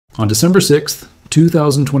On December 6th,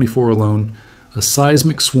 2024 alone, a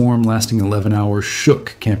seismic swarm lasting 11 hours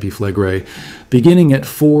shook Campi Flegrei, beginning at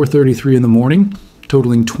 4:33 in the morning,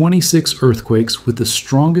 totaling 26 earthquakes with the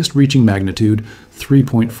strongest reaching magnitude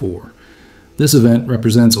 3.4. This event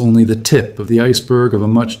represents only the tip of the iceberg of a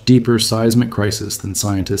much deeper seismic crisis than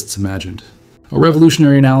scientists imagined. A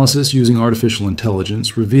revolutionary analysis using artificial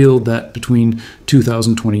intelligence revealed that between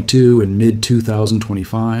 2022 and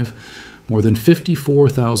mid-2025, more than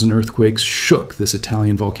 54,000 earthquakes shook this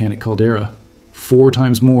Italian volcanic caldera, 4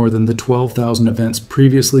 times more than the 12,000 events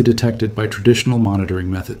previously detected by traditional monitoring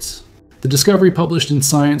methods. The discovery published in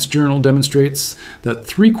Science Journal demonstrates that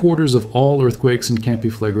 3/4 of all earthquakes in Campi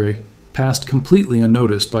Flegrei passed completely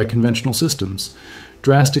unnoticed by conventional systems,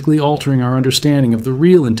 drastically altering our understanding of the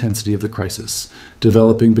real intensity of the crisis,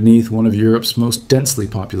 developing beneath one of Europe's most densely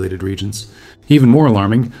populated regions. Even more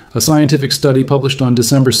alarming, a scientific study published on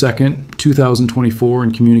December 2nd, 2024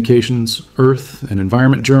 in Communications, Earth, and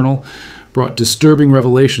Environment Journal brought disturbing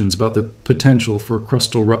revelations about the potential for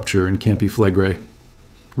crustal rupture in Campi Flegrei.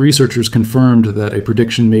 Researchers confirmed that a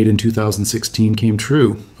prediction made in 2016 came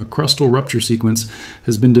true. A crustal rupture sequence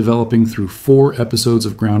has been developing through 4 episodes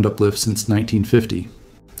of ground uplift since 1950.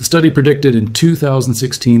 The study predicted in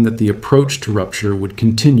 2016 that the approach to rupture would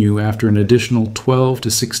continue after an additional 12 to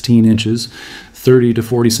 16 inches, 30 to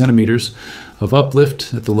 40 centimeters, of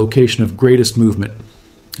uplift at the location of greatest movement.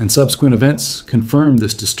 And subsequent events confirmed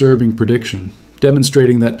this disturbing prediction,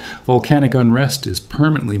 demonstrating that volcanic unrest is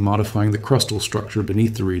permanently modifying the crustal structure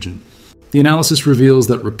beneath the region. The analysis reveals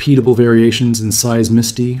that repeatable variations in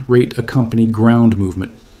seismicity rate accompany ground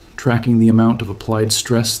movement, tracking the amount of applied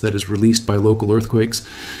stress that is released by local earthquakes,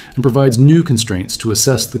 and provides new constraints to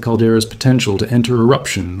assess the caldera's potential to enter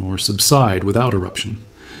eruption or subside without eruption.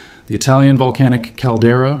 The Italian volcanic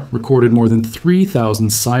caldera recorded more than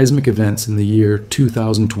 3,000 seismic events in the year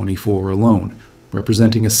 2024 alone,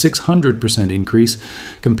 representing a 600% increase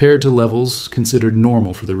compared to levels considered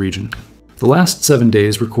normal for the region. The last 7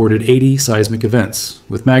 days recorded 80 seismic events,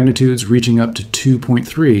 with magnitudes reaching up to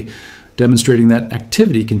 2.3, demonstrating that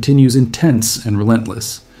activity continues intense and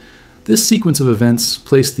relentless. This sequence of events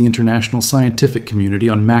placed the international scientific community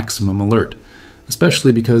on maximum alert,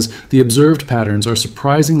 especially because the observed patterns are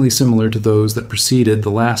surprisingly similar to those that preceded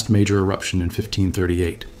the last major eruption in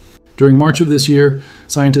 1538. During March of this year,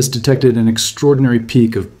 scientists detected an extraordinary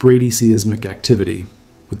peak of bradyseismic activity,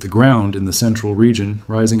 with the ground in the central region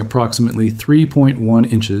rising approximately 3.1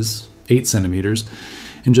 inches, 8 centimeters,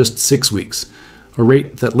 in just 6 weeks, a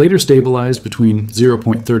rate that later stabilized between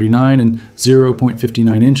 0.39 and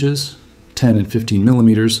 0.59 inches, 10 and 15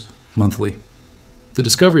 millimeters, monthly. The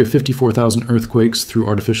discovery of 54,000 earthquakes through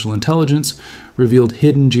artificial intelligence revealed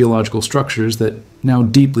hidden geological structures that now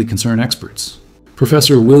deeply concern experts.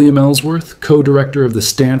 Professor William Ellsworth, co-director of the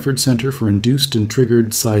Stanford Center for Induced and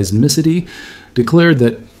Triggered Seismicity, declared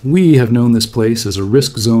that we have known this place as a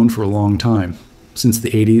risk zone for a long time, since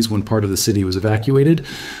the 80s when part of the city was evacuated,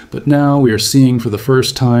 but now we are seeing for the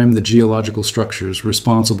first time the geological structures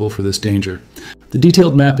responsible for this danger. The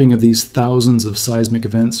detailed mapping of these thousands of seismic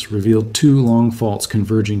events revealed 2 long faults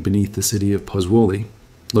converging beneath the city of Pozzuoli,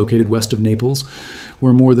 located west of Naples,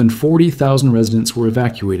 where more than 40,000 residents were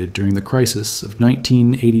evacuated during the crisis of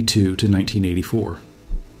 1982 to 1984.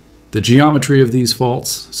 The geometry of these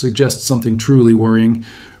faults suggests something truly worrying.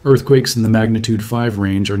 Earthquakes in the magnitude 5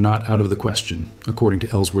 range are not out of the question, according to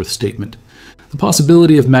Ellsworth's statement. The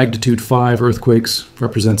possibility of magnitude 5 earthquakes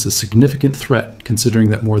represents a significant threat, considering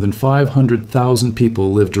that more than 500,000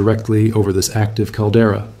 people live directly over this active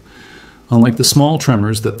caldera. Unlike the small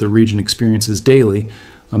tremors that the region experiences daily,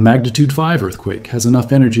 a magnitude 5 earthquake has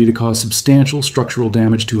enough energy to cause substantial structural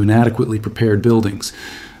damage to inadequately prepared buildings,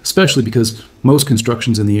 especially because most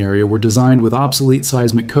constructions in the area were designed with obsolete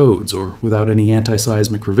seismic codes or without any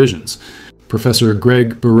anti-seismic revisions. Professor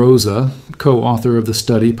Greg Barroza, co-author of the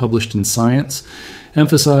study published in Science,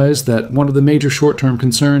 emphasized that one of the major short-term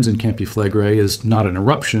concerns in Campi Flegrei is not an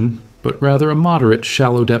eruption, but rather a moderate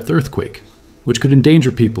shallow-depth earthquake, which could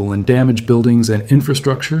endanger people and damage buildings and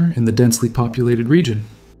infrastructure in the densely populated region.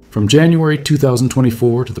 From January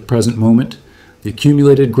 2024 to the present moment, the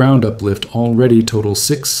accumulated ground uplift already totals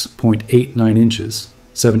 6.89 inches,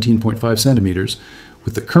 17.5 centimeters,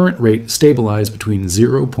 with the current rate stabilized between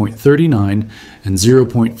 0.39 and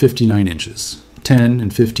 0.59 inches, 10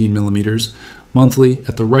 and 15 millimeters, monthly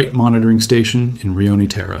at the Wright monitoring station in Rione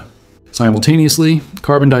Terra. Simultaneously,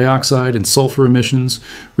 carbon dioxide and sulfur emissions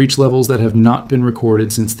reach levels that have not been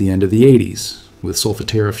recorded since the end of the 80s, with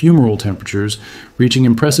solfatara fumarole temperatures reaching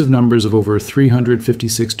impressive numbers of over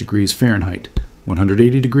 356 degrees Fahrenheit,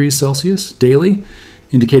 180 degrees Celsius daily,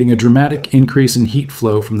 indicating a dramatic increase in heat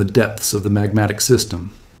flow from the depths of the magmatic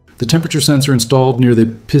system. The temperature sensor installed near the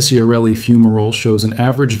Picciarelli fumarole shows an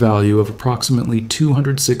average value of approximately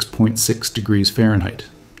 206.6 degrees Fahrenheit,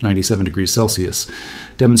 97 degrees Celsius,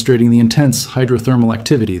 demonstrating the intense hydrothermal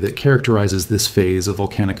activity that characterizes this phase of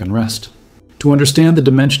volcanic unrest. To understand the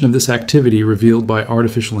dimension of this activity revealed by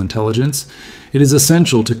artificial intelligence, it is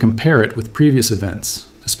essential to compare it with previous events,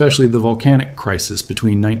 especially the volcanic crisis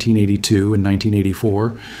between 1982 and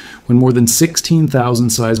 1984, when more than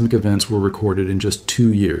 16,000 seismic events were recorded in just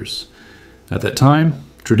 2 years. At that time,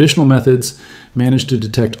 traditional methods managed to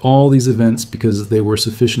detect all these events because they were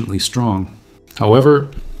sufficiently strong. However,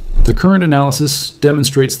 the current analysis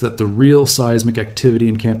demonstrates that the real seismic activity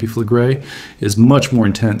in Campi Flegrei is much more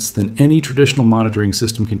intense than any traditional monitoring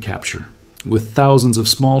system can capture, with thousands of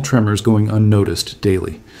small tremors going unnoticed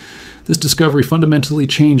daily. This discovery fundamentally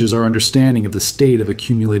changes our understanding of the state of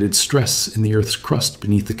accumulated stress in the Earth's crust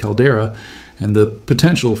beneath the caldera and the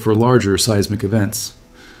potential for larger seismic events.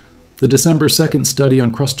 The December 2nd study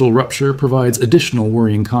on Crustal rupture provides additional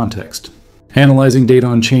worrying context. Analyzing data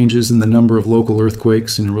on changes in the number of local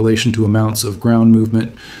earthquakes in relation to amounts of ground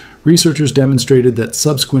movement, researchers demonstrated that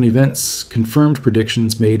subsequent events confirmed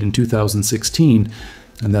predictions made in 2016,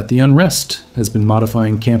 and that the unrest has been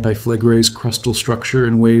modifying Campi Flegrei's crustal structure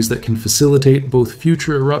in ways that can facilitate both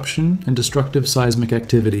future eruption and destructive seismic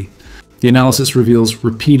activity. The analysis reveals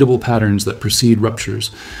repeatable patterns that precede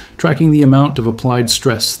ruptures, tracking the amount of applied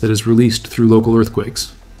stress that is released through local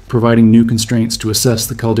earthquakes, providing new constraints to assess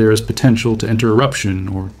the caldera's potential to enter eruption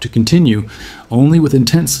or to continue only with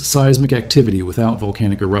intense seismic activity without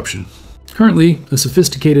volcanic eruption. Currently, a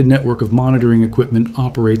sophisticated network of monitoring equipment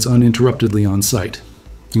operates uninterruptedly on site,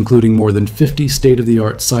 including more than 50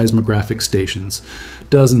 state-of-the-art seismographic stations,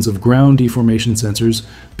 dozens of ground deformation sensors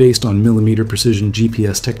based on millimeter precision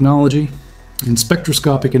GPS technology, and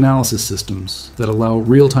spectroscopic analysis systems that allow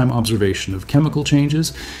real-time observation of chemical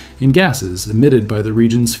changes in gases emitted by the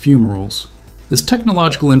region's fumaroles. This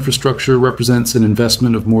technological infrastructure represents an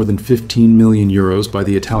investment of more than 15 million euros by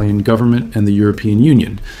the Italian government and the European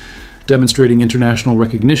Union, demonstrating international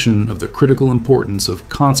recognition of the critical importance of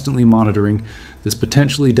constantly monitoring this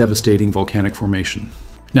potentially devastating volcanic formation.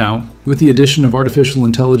 Now, with the addition of artificial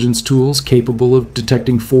intelligence tools capable of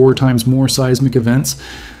detecting 4 times more seismic events,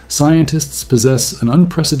 scientists possess an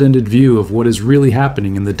unprecedented view of what is really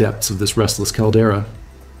happening in the depths of this restless caldera.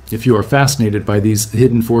 If you are fascinated by these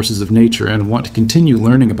hidden forces of nature and want to continue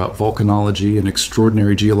learning about volcanology and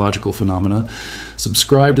extraordinary geological phenomena,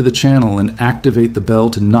 subscribe to the channel and activate the bell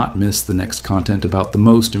to not miss the next content about the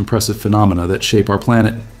most impressive phenomena that shape our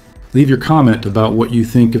planet. Leave your comment about what you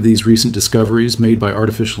think of these recent discoveries made by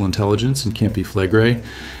artificial intelligence in Campi Flegrei,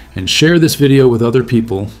 and share this video with other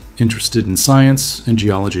people interested in science and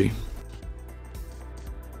geology.